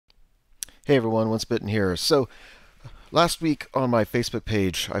Hey everyone, Once Bitten here. So last week on my Facebook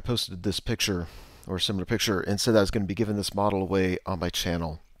page, I posted this picture or a similar picture and said that I was going to be giving this model away on my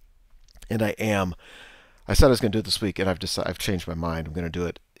channel, and I am. I said I was going to do it this week, and I've changed my mind. I'm going to do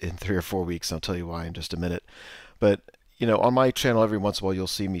it in 3 or 4 weeks. I'll tell you why in just a minute. But on my channel, every once in a while, you'll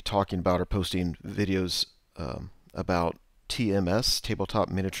see me talking about or posting videos about TMS, Tabletop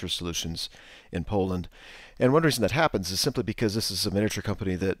Miniature Solutions in Poland. And one reason that happens is simply because this is a miniature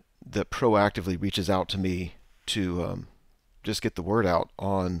company that proactively reaches out to me to just get the word out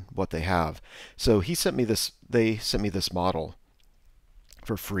on what they have. So they sent me this model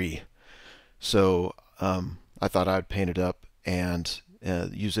for free. So I thought I'd paint it up and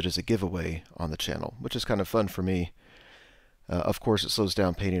use it as a giveaway on the channel, which is kind of fun for me. Of course, it slows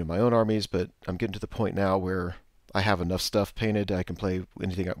down painting of my own armies, but I'm getting to the point now where I have enough stuff painted. I can play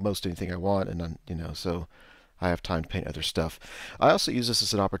most anything I want, and then, so I have time to paint other stuff. I also use this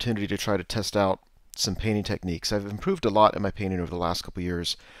as an opportunity to try to test out some painting techniques. I've improved a lot in my painting over the last couple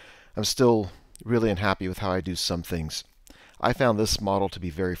years. I'm still really unhappy with how I do some things. I found this model to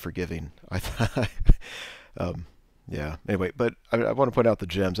be very forgiving. I thought, yeah. Anyway, but I want to point out the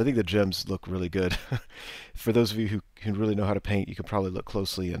gems. I think the gems look really good. For those of you who can really know how to paint, you can probably look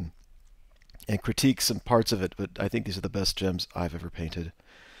closely and critique some parts of it. But I think these are the best gems I've ever painted.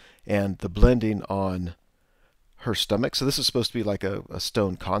 And the blending on her stomach. So this is supposed to be like a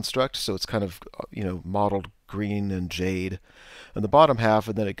stone construct. So it's kind of mottled green and jade on the bottom half,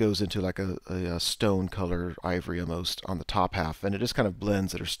 and then it goes into like a stone color, ivory almost, on the top half, and it just kind of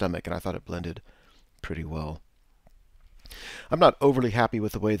blends at her stomach, and I thought it blended pretty well. I'm not overly happy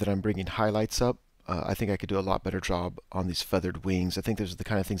with the way that I'm bringing highlights up. I think I could do a lot better job on these feathered wings. I think those are the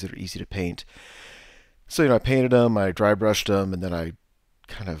kind of things that are easy to paint. So I painted them, I dry brushed them, and then I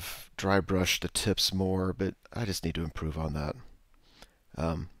kind of dry brush the tips more, but I just need to improve on that.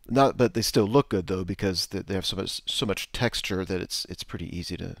 But they still look good though, because they have so much texture that it's pretty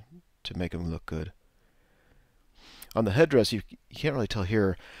easy to make them look good. On the headdress, you can't really tell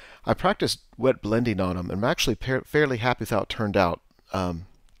here. I practiced wet blending on them, and I'm actually fairly happy with how it turned out.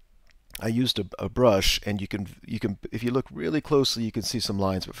 I used a brush, and you can if you look really closely, you can see some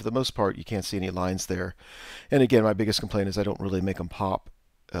lines, but for the most part, you can't see any lines there. And again, my biggest complaint is I don't really make them pop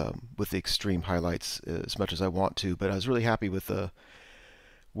with the extreme highlights as much as I want to. But I was really happy with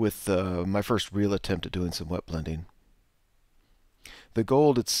my first real attempt at doing some wet blending. The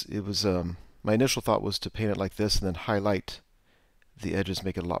gold, my initial thought was to paint it like this and then highlight the edges,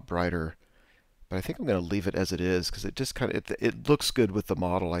 make it a lot brighter. But I think I'm going to leave it as it is because it just kind of it looks good with the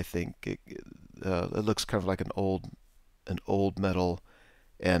model. I think it looks kind of like an old metal,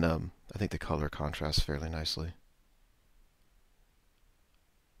 and I think the color contrasts fairly nicely.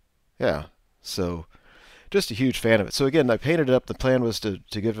 Yeah, so just a huge fan of it. So again, I painted it up. The plan was to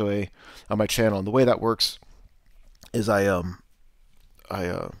give away on my channel, and the way that works is I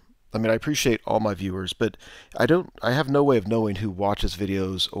mean, I appreciate all my viewers, but I have no way of knowing who watches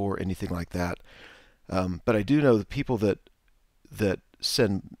videos or anything like that. But I do know the people that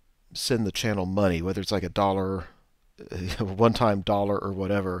send the channel money, whether it's like $1, one-time dollar or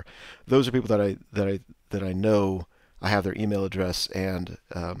whatever. Those are people that I know. I have their email address, and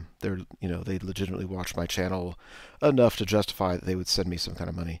they legitimately watch my channel enough to justify that they would send me some kind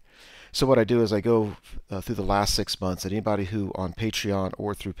of money. So what I do is I go through the last 6 months, and anybody who on Patreon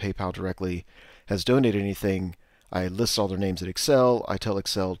or through PayPal directly has donated anything, I list all their names in Excel. I tell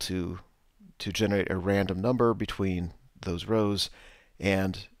Excel to generate a random number between those rows,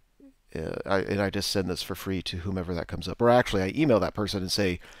 and I just send this for free to whomever that comes up. Or actually, I email that person and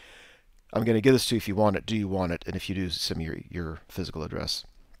say, I'm going to give this to you if you want it. Do you want it? And if you do, send me your physical address.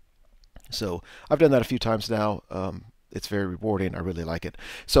 So I've done that a few times now. It's very rewarding. I really like it.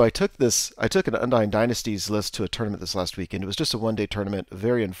 So I took an Undying Dynasties list to a tournament this last weekend. It was just a one-day tournament, a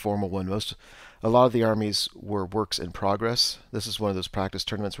very informal one. A lot of the armies were works in progress. This is one of those practice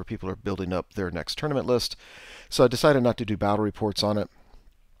tournaments where people are building up their next tournament list. So I decided not to do battle reports on it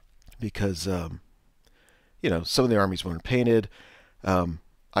because some of the armies weren't painted.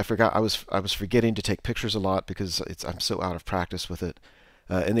 I forgot. I was forgetting to take pictures a lot because I'm so out of practice with it.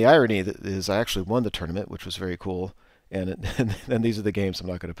 And the irony is I actually won the tournament, which was very cool. And these are the games I'm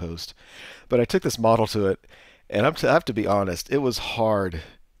not going to post. But I took this model to it, and I have to be honest, it was hard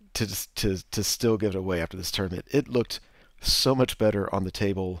to still give it away after this tournament. It looked so much better on the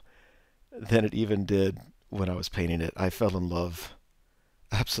table than it even did when I was painting it. I fell in love.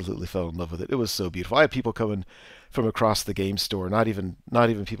 Absolutely fell in love with it. It was so beautiful. I had people coming from across the game store, not even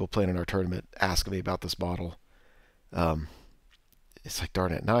people playing in our tournament, asking me about this model. It's like,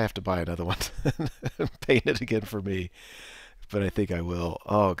 darn it, now I have to buy another one and paint it again for me. But I think I will.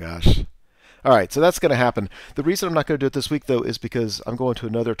 Oh gosh. All right, so that's going to happen. The reason I'm not going to do it this week, though, is because I'm going to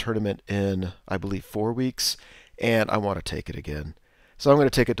another tournament in, I believe, 4 weeks, and I want to take it again. So I'm going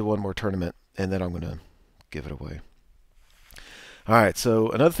to take it to one more tournament, and then I'm going to give it away. All right, so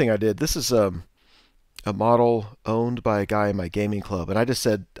another thing I did, this is a model owned by a guy in my gaming club, and I just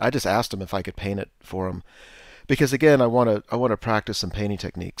asked him if I could paint it for him, because again, I want to practice some painting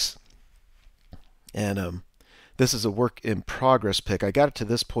techniques. And this is a work in progress pick. I got it to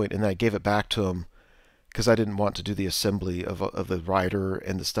this point, and then I gave it back to him because I didn't want to do the assembly of the rider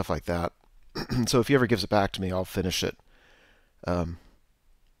and the stuff like that. So if he ever gives it back to me, I'll finish it.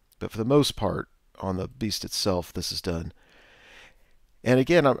 But for the most part, on the beast itself, this is done. And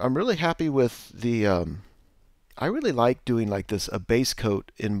again, I'm really happy with the. I really like doing like this, a base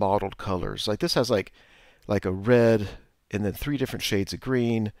coat in mottled colors. Like this has like a red and then 3 different shades of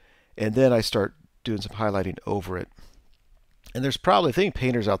green, and then I start doing some highlighting over it. And there's probably, I think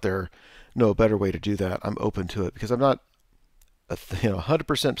painters out there know a better way to do that. I'm open to it because I'm not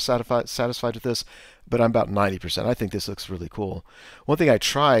 100% satisfied with this, but I'm about 90%. I think this looks really cool. One thing I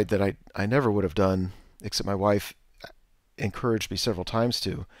tried that I never would have done, except my wife encouraged me several times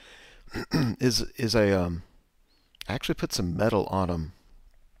to, is I actually put some metal on them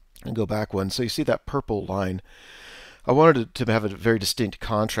and go back one. So you see that purple line. I wanted to have a very distinct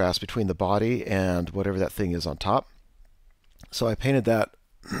contrast between the body and whatever that thing is on top. So I painted that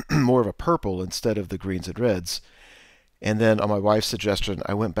more of a purple instead of the greens and reds. And then on my wife's suggestion,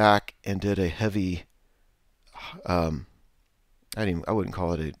 I went back and did a heavy, I wouldn't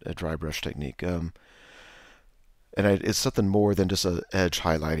call it a dry brush technique. It's something more than just a edge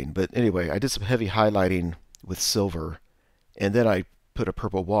highlighting. But anyway, I did some heavy highlighting with silver, and then I put a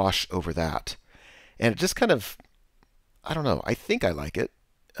purple wash over that. And it just kind of, I don't know, I think I like it.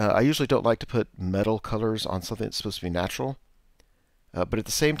 I usually don't like to put metal colors on something that's supposed to be natural. But at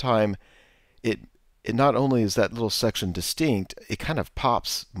the same time, it not only is that little section distinct, it kind of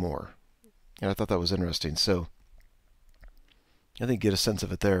pops more. And I thought that was interesting. So I think you get a sense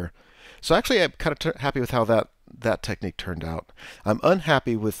of it there. So actually, I'm kind of happy with how that technique turned out. I'm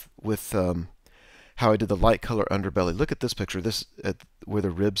unhappy with how I did the light color underbelly. Look at this picture, where the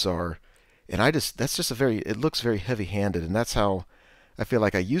ribs are. And that's just it looks very heavy-handed, and that's how I feel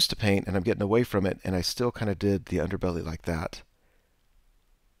like I used to paint, and I'm getting away from it, and I still kind of did the underbelly like that.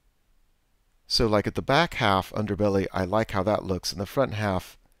 So like at the back half underbelly, I like how that looks, and the front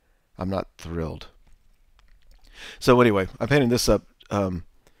half, I'm not thrilled. So anyway, I'm painting this up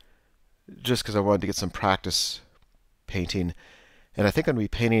just because I wanted to get some practice painting, and I think I'm going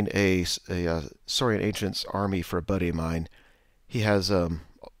to be painting a Saurian Ancients army for a buddy of mine. He has a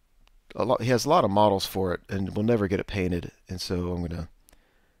lot of models for it, and will never get it painted, and so I'm going to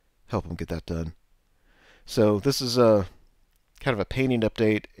help him get that done. So this is kind of a painting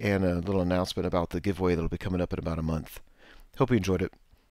update and a little announcement about the giveaway that'll be coming up in about a month. Hope you enjoyed it.